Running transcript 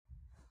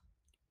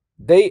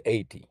Day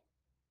 80.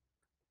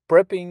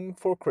 Prepping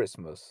for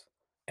Christmas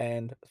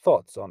and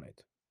thoughts on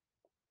it.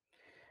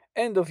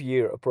 End of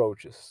year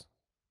approaches.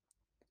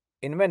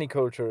 In many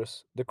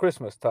cultures, the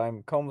Christmas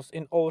time comes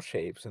in all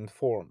shapes and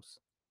forms.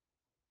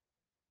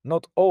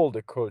 Not all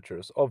the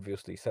cultures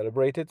obviously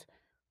celebrate it,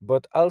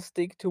 but I'll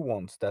stick to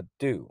ones that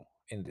do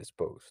in this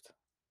post.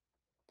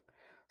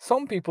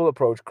 Some people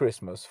approach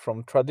Christmas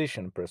from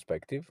tradition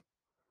perspective,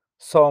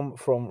 some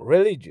from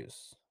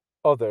religious,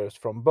 others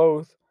from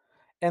both,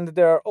 and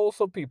there are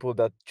also people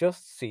that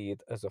just see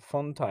it as a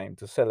fun time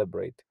to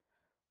celebrate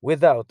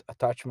without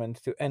attachment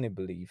to any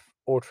belief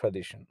or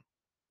tradition,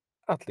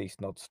 at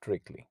least not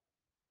strictly.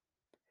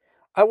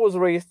 I was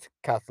raised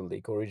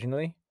Catholic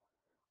originally.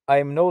 I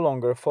am no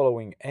longer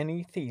following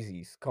any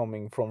theses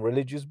coming from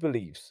religious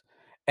beliefs,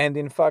 and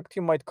in fact,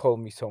 you might call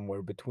me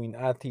somewhere between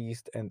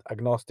atheist and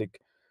agnostic.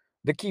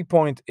 The key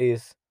point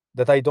is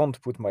that I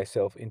don't put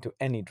myself into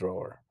any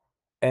drawer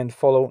and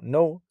follow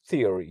no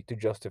theory to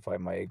justify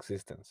my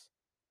existence.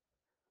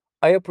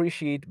 I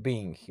appreciate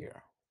being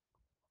here,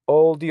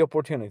 all the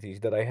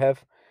opportunities that I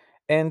have,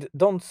 and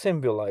don't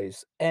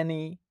symbolize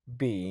any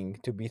being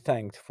to be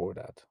thanked for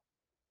that.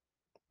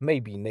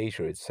 Maybe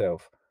nature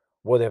itself,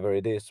 whatever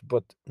it is,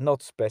 but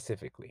not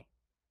specifically.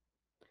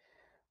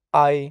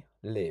 I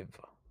live,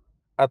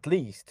 at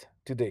least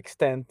to the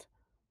extent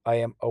I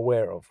am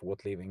aware of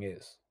what living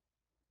is.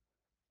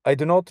 I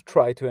do not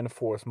try to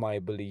enforce my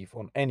belief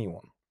on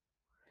anyone.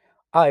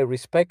 I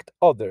respect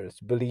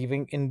others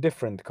believing in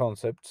different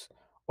concepts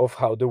of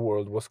how the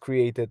world was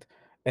created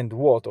and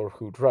what or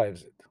who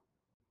drives it.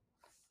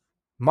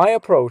 My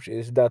approach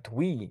is that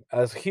we,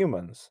 as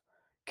humans,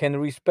 can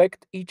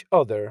respect each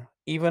other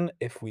even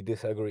if we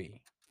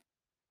disagree.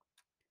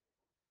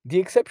 The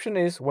exception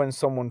is when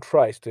someone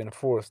tries to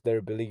enforce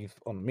their belief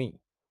on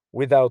me,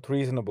 without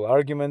reasonable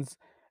arguments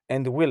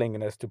and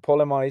willingness to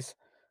polemize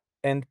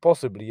and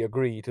possibly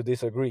agree to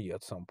disagree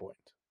at some point.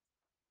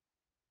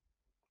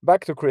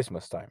 Back to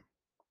Christmas time.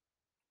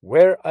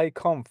 Where I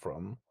come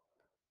from,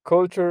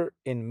 culture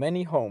in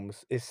many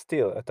homes is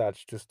still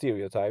attached to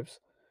stereotypes,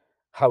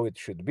 how it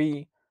should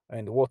be,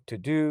 and what to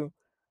do,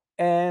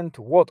 and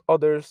what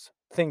others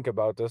think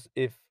about us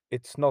if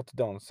it's not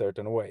done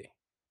certain way.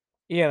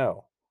 You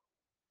know,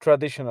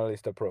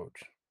 traditionalist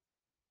approach.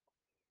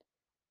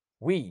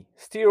 We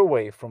steer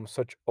away from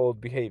such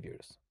old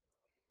behaviors,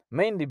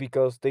 mainly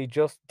because they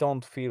just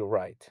don't feel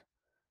right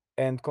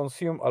and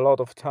consume a lot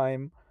of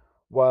time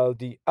while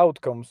the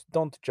outcomes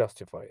don't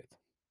justify it.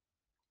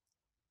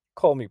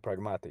 Call me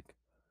pragmatic.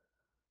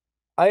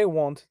 I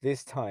want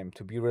this time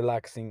to be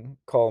relaxing,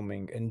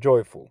 calming, and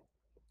joyful.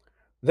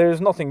 There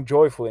is nothing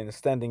joyful in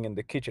standing in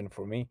the kitchen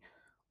for me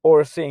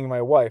or seeing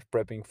my wife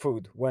prepping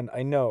food when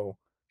I know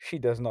she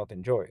does not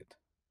enjoy it.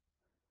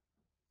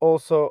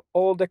 Also,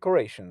 all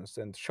decorations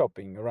and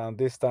shopping around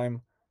this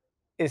time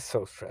is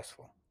so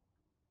stressful.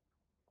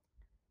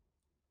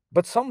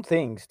 But some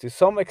things, to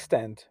some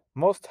extent,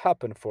 must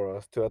happen for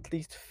us to at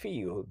least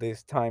feel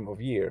this time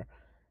of year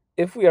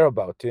if we are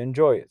about to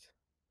enjoy it.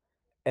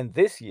 And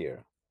this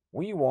year,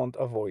 we won't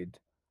avoid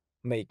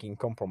making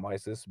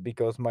compromises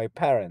because my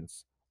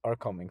parents are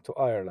coming to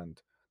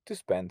Ireland to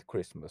spend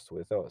Christmas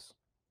with us.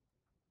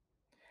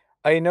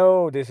 I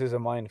know this is a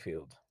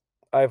minefield.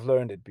 I've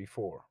learned it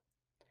before.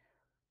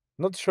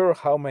 Not sure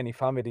how many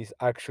families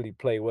actually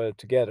play well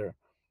together,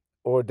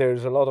 or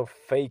there's a lot of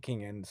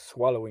faking and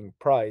swallowing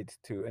pride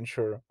to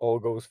ensure all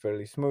goes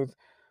fairly smooth,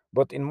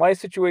 but in my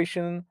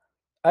situation,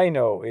 I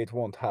know it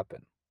won't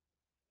happen.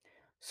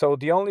 So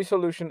the only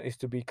solution is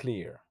to be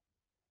clear.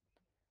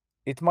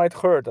 It might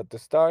hurt at the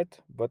start,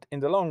 but in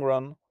the long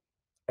run,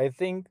 I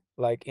think,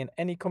 like in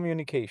any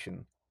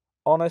communication,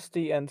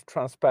 honesty and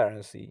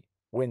transparency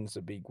wins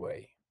a big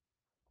way.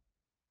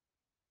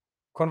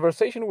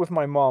 Conversation with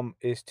my mom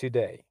is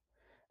today,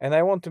 and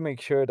I want to make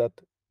sure that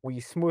we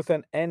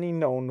smoothen any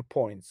known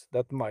points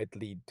that might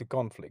lead to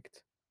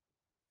conflict.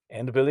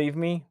 And believe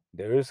me,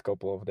 there is a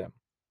couple of them.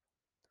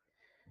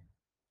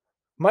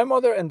 My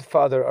mother and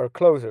father are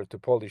closer to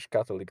Polish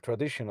Catholic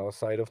traditional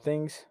side of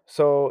things,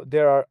 so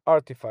there are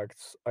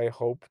artifacts I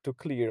hope to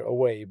clear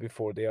away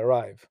before they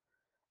arrive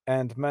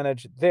and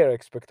manage their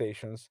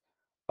expectations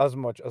as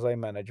much as I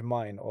manage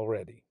mine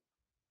already.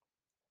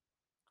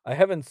 I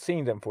haven't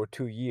seen them for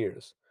 2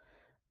 years,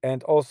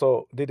 and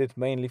also did it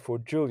mainly for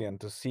Julian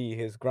to see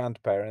his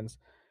grandparents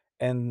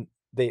and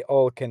they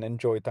all can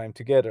enjoy time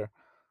together.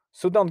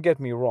 So don't get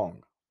me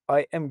wrong,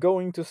 I am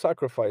going to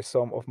sacrifice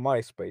some of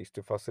my space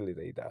to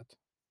facilitate that.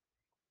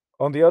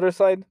 On the other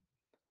side,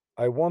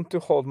 I want to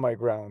hold my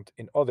ground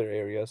in other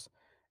areas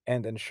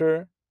and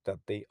ensure that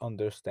they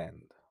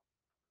understand.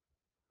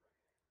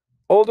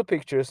 All the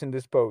pictures in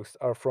this post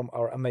are from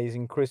our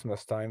amazing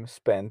Christmas time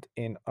spent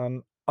in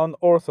an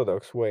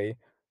unorthodox way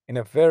in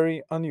a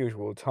very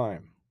unusual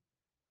time.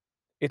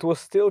 It was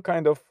still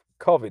kind of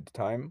COVID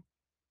time,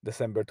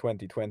 December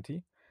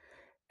 2020,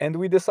 and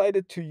we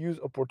decided to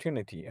use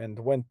opportunity and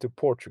went to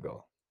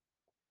Portugal.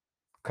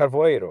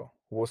 Carvoeiro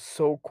was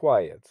so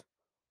quiet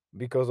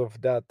because of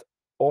that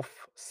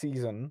off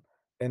season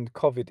and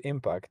COVID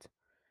impact.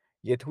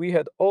 Yet we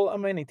had all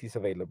amenities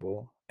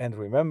available and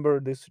remember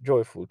this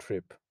joyful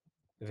trip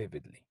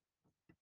vividly.